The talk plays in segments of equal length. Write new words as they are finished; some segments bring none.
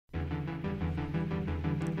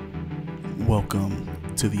Welcome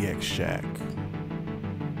to the X Shack,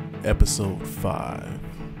 episode 5.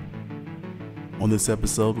 On this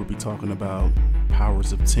episode, we'll be talking about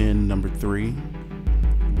Powers of 10, number 3,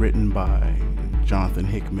 written by Jonathan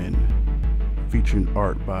Hickman, featuring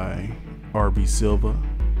art by R.B. Silva,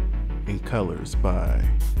 and colors by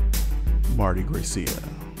Marty Gracia.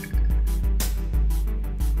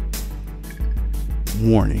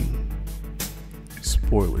 Warning,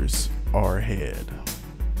 spoilers are ahead.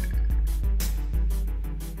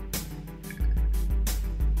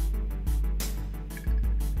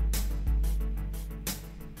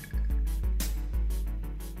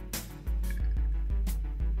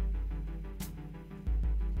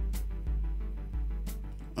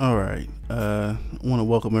 All right, I want to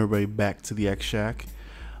welcome everybody back to the X Shack.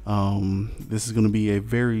 This is going to be a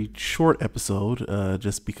very short episode,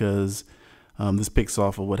 just because this picks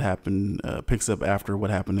up after what happened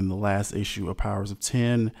in the last issue of Powers of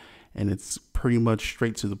 10, and it's pretty much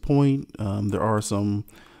straight to the point. There are some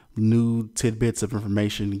new tidbits of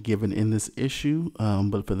information given in this issue,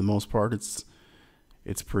 but for the most part, it's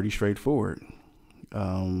pretty straightforward.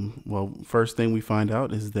 Well, first thing we find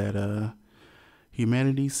out is that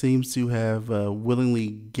humanity seems to have willingly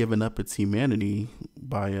given up its humanity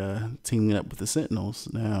by teaming up with the Sentinels.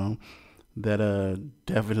 Now, that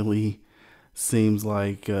definitely seems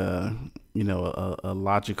like a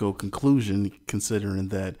logical conclusion, considering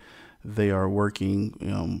that they are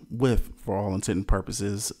working with, for all intent and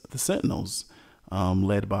purposes, the Sentinels,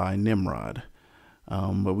 led by Nimrod.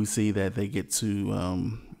 But we see that they get to,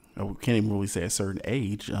 we can't even really say a certain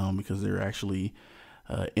age, because they're actually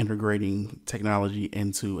integrating technology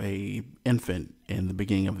into a infant in the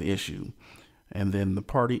beginning of the issue. And then the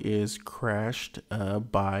party is crashed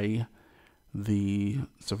by the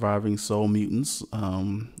surviving soul mutants,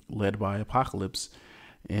 led by Apocalypse.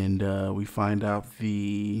 And we find out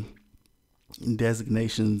the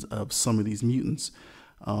designations of some of these mutants,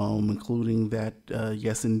 including that,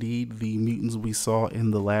 yes, indeed, the mutants we saw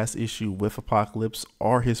in the last issue with Apocalypse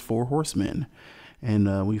are his 4 horsemen.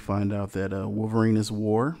 And we find out that Wolverine is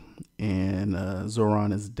war, and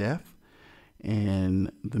Zoran is death,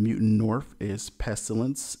 and the mutant North is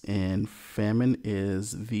pestilence, and famine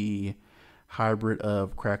is the hybrid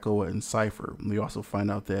of Krakoa and Cypher. We also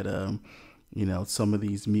find out that some of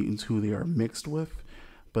these mutants, who they are mixed with,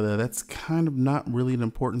 but that's kind of not really an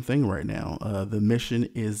important thing right now. The mission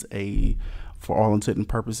is for all intent and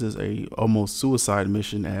purposes, a almost suicide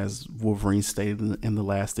mission, as Wolverine stated in the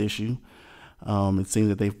last issue. It seems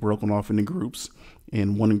that they've broken off into groups,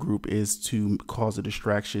 and one group is to cause a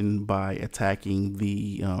distraction by attacking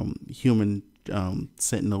the human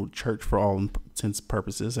Sentinel Church, for all intents and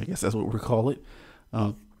purposes. I guess that's what we call it.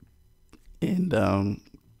 And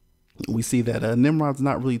we see that Nimrod's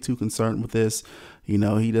not really too concerned with this. He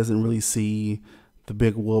doesn't really see the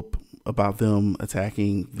big whoop about them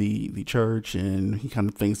attacking the church, and he kind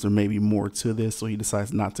of thinks there may be more to this, so he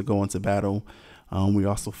decides not to go into battle. We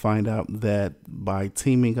also find out that by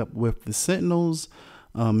teaming up with the Sentinels,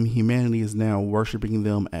 humanity is now worshiping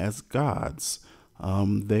them as gods.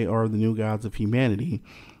 They are the new gods of humanity.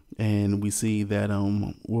 And we see that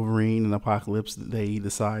Wolverine and Apocalypse, they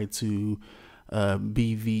decide to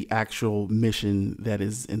be the actual mission that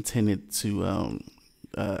is intended to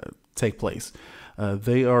take place.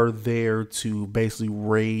 They are there to basically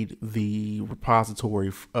raid the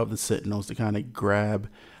repository of the Sentinels to kind of grab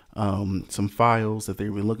some files that they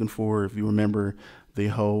were looking for. If you remember the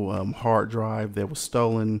whole hard drive that was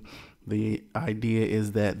stolen, the idea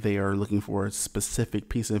is that they are looking for a specific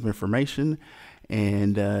piece of information,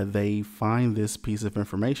 and they find this piece of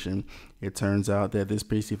information. It turns out that this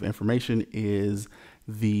piece of information is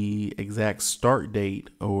the exact start date,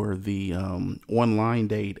 or the online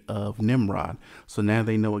date of Nimrod. So now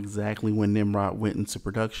they know exactly when Nimrod went into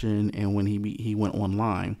production and when he went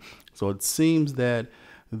online. So it seems that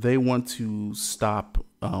they want to stop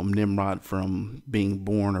Nimrod from being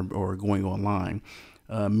born or going online.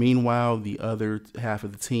 Meanwhile, the other half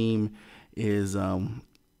of the team is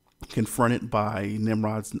confronted by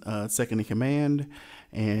Nimrod's second in command,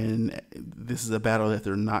 and this is a battle that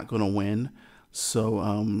they're not going to win.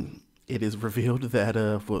 So it is revealed that,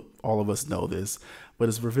 all of us know this, but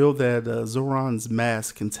it's revealed that Zoran's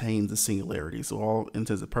mask contains a singularity. So all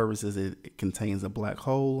intents and purposes, it contains a black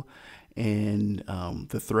hole. And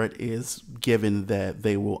the threat is given that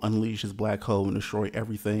they will unleash his black hole and destroy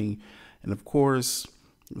everything. And of course,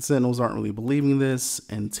 the Sentinels aren't really believing this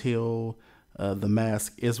until the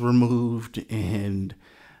mask is removed. And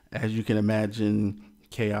as you can imagine,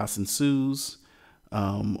 chaos ensues.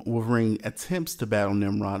 Wolverine attempts to battle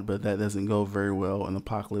Nimrod, but that doesn't go very well. And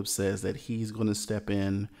Apocalypse says that he's going to step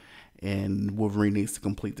in and Wolverine needs to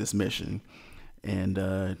complete this mission.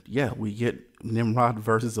 And yeah, we get Nimrod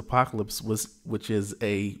versus Apocalypse, which is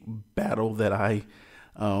a battle that I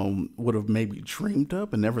would have maybe dreamed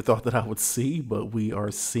up and never thought that I would see, but we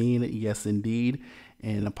are seeing it, yes, indeed.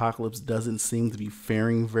 And Apocalypse doesn't seem to be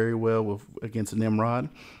faring very well against Nimrod.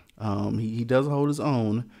 He does hold his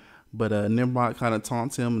own, but Nimrod kind of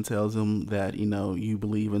taunts him and tells him that, you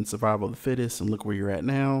believe in survival of the fittest, and look where you're at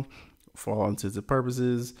now. For all intents and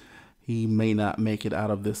purposes, he may not make it out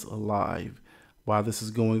of this alive. While this is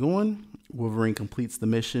going on, Wolverine completes the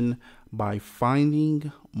mission by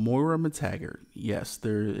finding Moira McTaggart. Yes,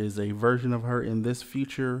 there is a version of her in this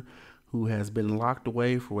future who has been locked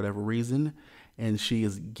away for whatever reason, and she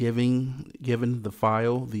is given the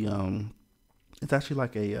file. It's actually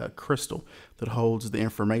like a crystal that holds the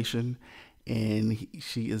information, and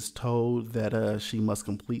she is told that she must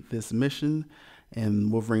complete this mission,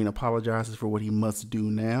 and Wolverine apologizes for what he must do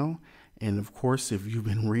now. And of course, if you've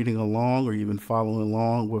been reading along or you've been following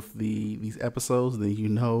along with these episodes,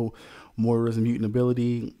 then Moira's mutant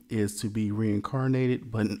ability is to be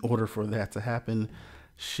reincarnated. But in order for that to happen,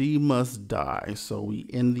 she must die. So we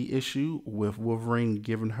end the issue with Wolverine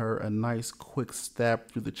giving her a nice quick stab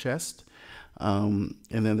through the chest. And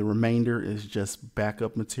then the remainder is just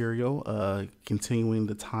backup material, continuing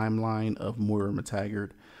the timeline of Moira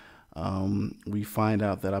McTaggart. We find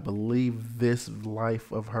out that I believe this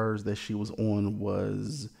life of hers that she was on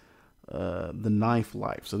was the 9th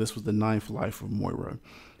life. So this was the 9th life of Moira.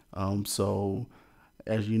 So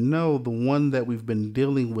as you know, the one that we've been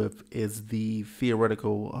dealing with is the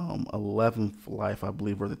theoretical 11th life, I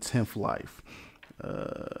believe, or the 10th life.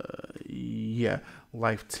 Yeah,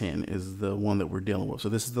 life 10 is the one that we're dealing with. So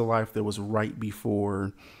this is the life that was right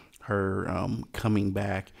before her coming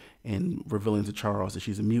back and revealing to Charles that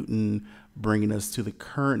she's a mutant, bringing us to the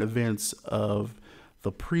current events of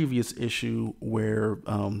the previous issue where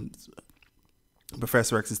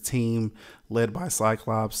Professor X's team, led by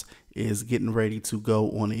Cyclops, is getting ready to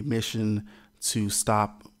go on a mission to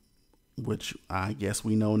stop, which I guess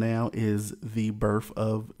we know now is the birth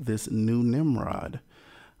of this new Nimrod.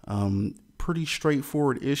 Pretty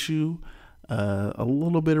straightforward issue. A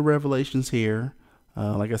little bit of revelations here.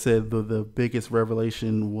 Like I said, the biggest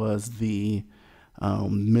revelation was the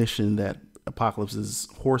mission that Apocalypse's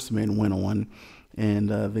horsemen went on. And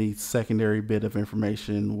the secondary bit of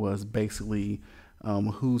information was basically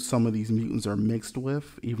who some of these mutants are mixed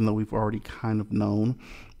with, even though we've already kind of known.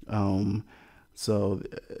 So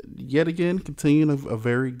yet again, continuing a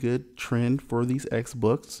very good trend for these X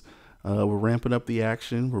books. We're ramping up the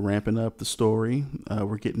action. We're ramping up the story.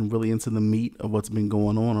 We're getting really into the meat of what's been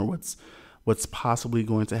going on, or what's possibly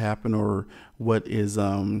going to happen, or what is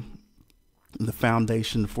the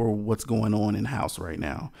foundation for what's going on in house right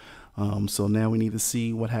now. So now we need to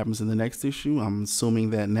see what happens in the next issue. I'm assuming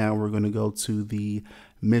that now we're going to go to the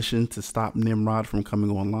mission to stop Nimrod from coming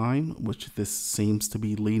online, which this seems to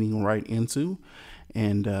be leading right into.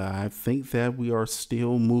 And I think that we are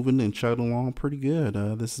still moving and chugging along pretty good.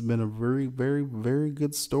 This has been a very, very, very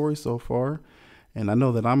good story so far. And I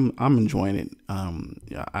know that I'm enjoying it.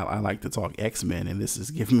 I like to talk X-Men, and this is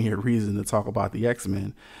giving me a reason to talk about the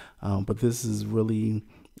X-Men. But this is really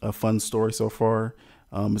a fun story so far.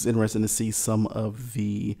 It's interesting to see some of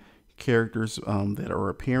the characters that are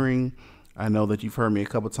appearing. I know that you've heard me a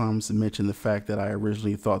couple times mention the fact that I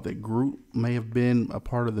originally thought that Groot may have been a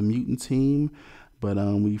part of the mutant team, but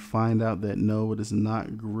we find out that no, it is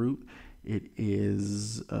not Groot. It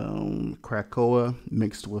is Krakoa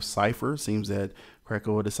mixed with Cypher. Seems that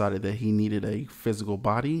Krakoa decided that he needed a physical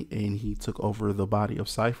body, and he took over the body of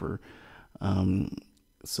Cypher.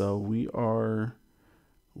 So we are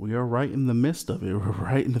right in the midst of it. We're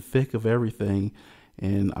right in the thick of everything.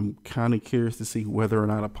 And I'm kind of curious to see whether or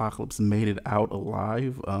not Apocalypse made it out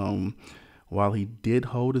alive. While he did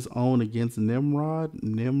hold his own against Nimrod,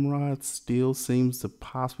 Nimrod still seems to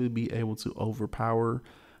possibly be able to overpower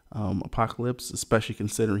Apocalypse, especially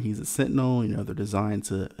considering he's a Sentinel. They're designed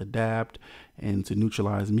to adapt and to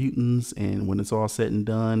neutralize mutants. And when it's all said and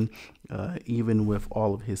done, even with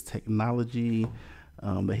all of his technology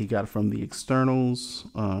that he got from the externals,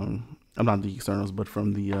 not the externals, but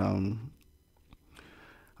from the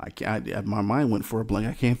my mind went for a blank.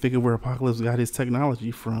 I can't think of where Apocalypse got his technology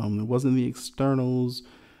from. It wasn't the externals,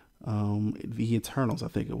 the Eternals, I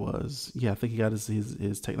think it was. Yeah, I think he got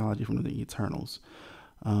his technology from the Eternals.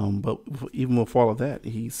 But even with all of that,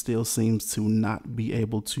 he still seems to not be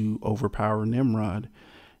able to overpower Nimrod.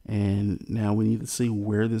 And now we need to see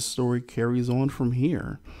where this story carries on from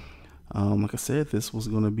here. Like I said, this was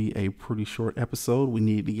going to be a pretty short episode. We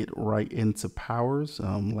needed to get right into Powers.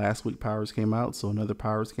 Last week Powers came out, so another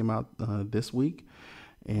Powers came out this week,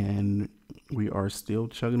 and we are still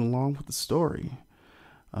chugging along with the story.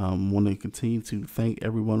 Want to continue to thank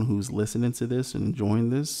everyone who's listening to this and enjoying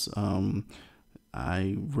this.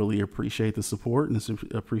 I really appreciate the support and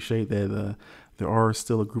appreciate that there are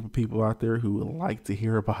still a group of people out there who would like to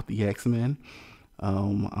hear about the X-Men.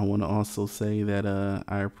 I want to also say that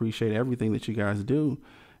I appreciate everything that you guys do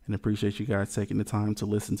and appreciate you guys taking the time to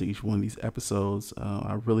listen to each one of these episodes.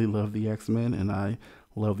 I really love the X-Men, and I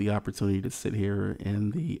love the opportunity to sit here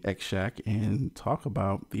in the X Shack and talk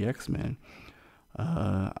about the X-Men.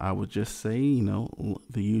 I would just say, the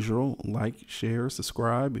usual: like, share,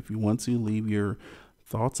 subscribe. If you want to, leave your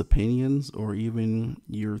thoughts, opinions, or even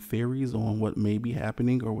your theories on what may be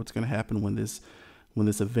happening or what's going to happen when this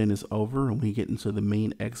event is over and we get into the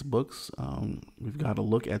main X books. We've got to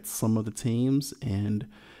look at some of the teams, and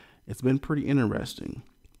it's been pretty interesting.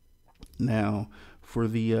 Now, for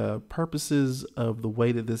the purposes of the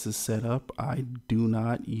way that this is set up, I do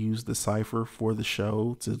not use the cipher for the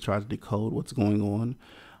show to try to decode what's going on.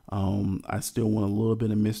 I still want a little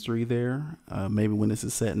bit of mystery there. Maybe when this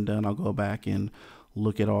is said and done, I'll go back and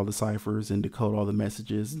look at all the ciphers and decode all the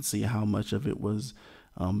messages and see how much of it was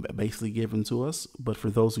basically given to us. But for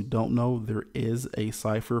those who don't know, there is a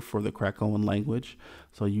cipher for the Krakoan language,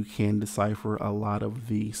 so you can decipher a lot of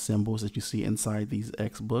the symbols that you see inside these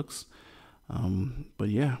X books. But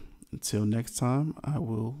yeah, until next time, I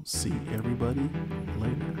will see everybody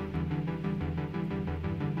later.